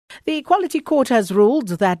The Equality Court has ruled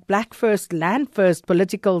that Black First, Land First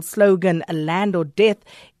political slogan, land or death,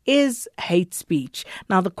 is hate speech.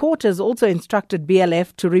 Now, the court has also instructed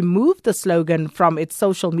BLF to remove the slogan from its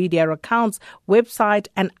social media accounts, website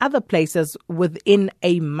and other places within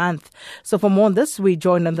a month. So for more on this, we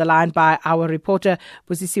joined on the line by our reporter,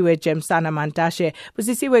 Busisiwe Gemsana Mantashe.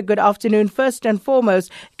 Busisiwe, good afternoon. First and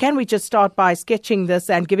foremost, can we just start by sketching this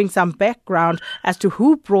and giving some background as to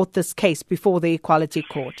who brought this case before the Equality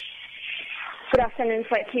Court? Good afternoon,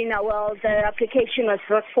 Fatina. Well, the application was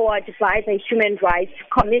brought forward by the Human Rights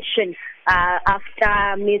Commission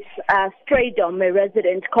after Ms. Strydom, a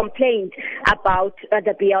resident, complained about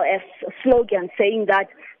the BLF slogan, saying that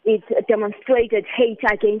it demonstrated hate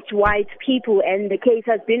against white people, and the case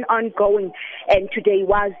has been ongoing. And today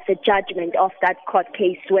was the judgment of that court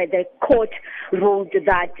case where the court ruled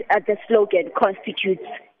that the slogan constitutes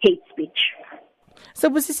hate speech. So,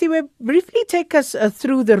 Busisiwe, briefly take us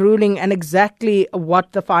through the ruling and exactly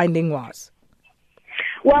what the finding was.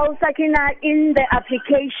 Well, Sakina, in the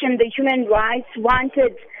application, the human rights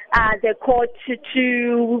wanted the court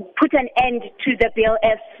to put an end to the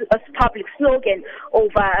BLF's public slogan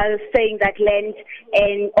over saying that land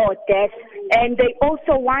or death. And they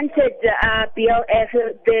also wanted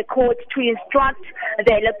the court to instruct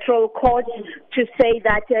the electoral court to say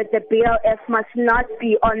that the BLF must not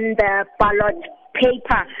be on the ballot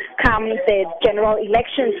paper come the general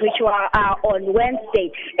elections, which are on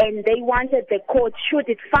Wednesday, and they wanted the court, should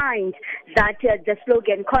it find that the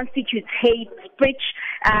slogan constitutes hate speech,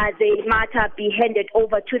 the matter be handed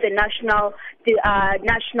over to the National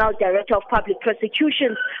Director of Public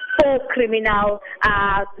Prosecutions for criminal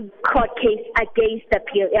court case against the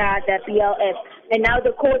BLF. And now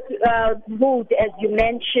the court ruled, as you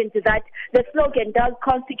mentioned, that the slogan does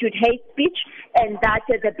constitute hate speech and that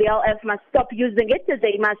the BLF must stop using it.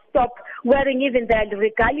 They must stop wearing even their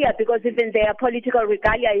regalia, because even their political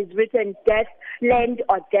regalia is written death, land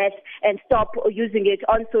or death, and stop using it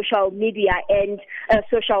on social media and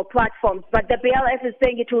social platforms. But the BLF is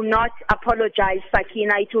saying it will not apologize,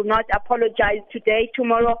 Sakina. It will not apologize today,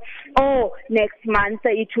 tomorrow, or next month.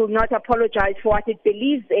 It will not apologize for what it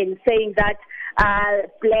believes in, saying that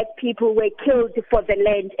black people were killed for the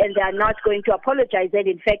land, and they are not going to apologize. And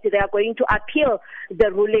in fact, they are going to appeal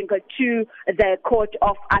the ruling to the Court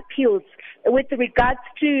of Appeals. With regards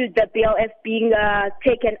to the BLF being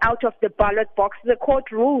taken out of the ballot box, the court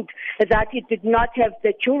ruled that it did not have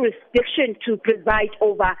the jurisdiction to preside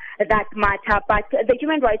over that matter. But the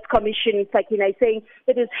Human Rights Commission, Sakina, is saying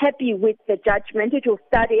it is happy with the judgment. It will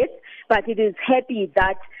study it, but it is happy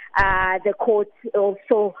that the court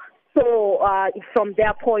also from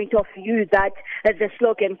their point of view that the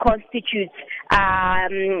slogan constitutes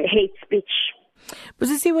hate speech.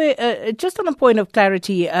 Busisiwe, just on a point of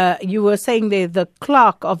clarity, you were saying there the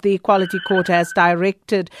clerk of the Equality Court was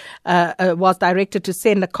directed to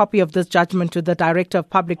send a copy of this judgment to the Director of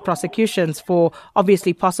Public Prosecutions for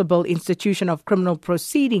obviously possible institution of criminal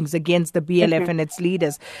proceedings against the BLF and its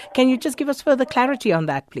leaders. Can you just give us further clarity on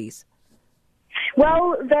that, please?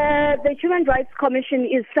 Well, the Human Rights Commission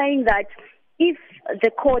is saying that if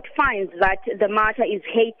the court finds that the matter is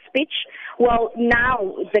hate speech, well,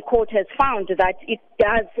 now the court has found that it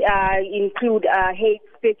does include hate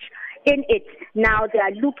speech in it. Now they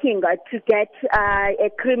are looking to get a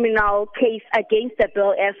criminal case against the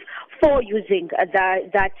BLF for using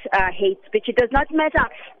that hate speech. It does not matter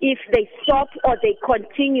if they stop or they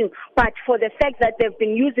continue, but for the fact that they've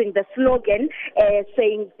been using the slogan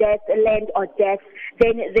saying death, land or death,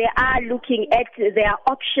 then they are looking at their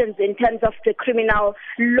options in terms of the criminal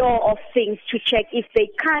law of things to check if they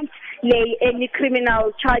can't lay any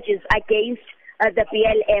criminal charges against the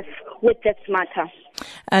BLF with this matter.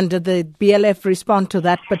 And did the BLF respond to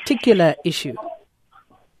that particular issue?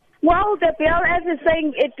 Well, the BLF is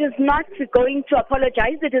saying it is not going to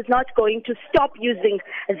apologize. It is not going to stop using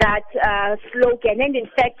that slogan. And in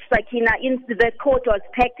fact, Sakina, the court was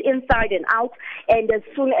packed inside and out. And as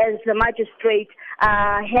soon as the magistrate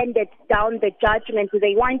handed down the judgment,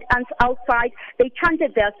 they went outside. They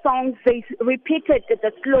chanted their songs. They repeated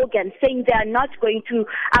the slogan, saying they are not going to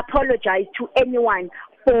apologize to anyone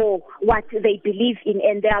for what they believe in,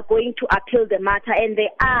 and they are going to appeal the matter, and they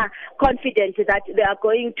are confident that they are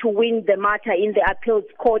going to win the matter in the appeals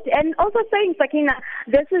court. And also saying, Sakina,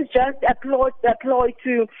 this is just a ploy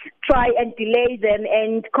to try and delay them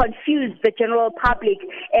and confuse the general public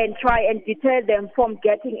and try and deter them from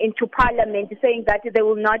getting into parliament, saying that they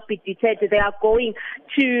will not be deterred. They are going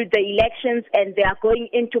to the elections and they are going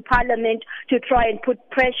into parliament to try and put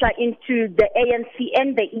pressure into the ANC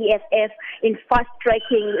and the EFF in fast-tracking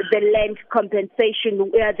attacking the land compensation,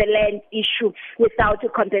 the land issue without a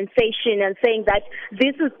compensation, and saying that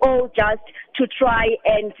this is all just to try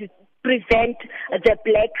and prevent the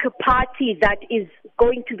Black Party that is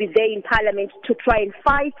going to be there in Parliament to try and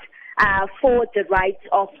fight for the rights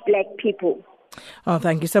of Black people. Oh,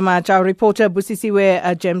 thank you so much. Our reporter Busisiwe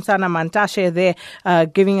Gemsana Mantashe there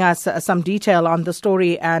giving us some detail on the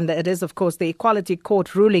story, and it is, of course, the Equality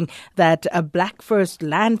Court ruling that Black First,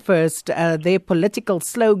 Land First, their political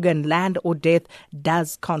slogan, land or death,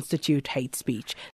 does constitute hate speech.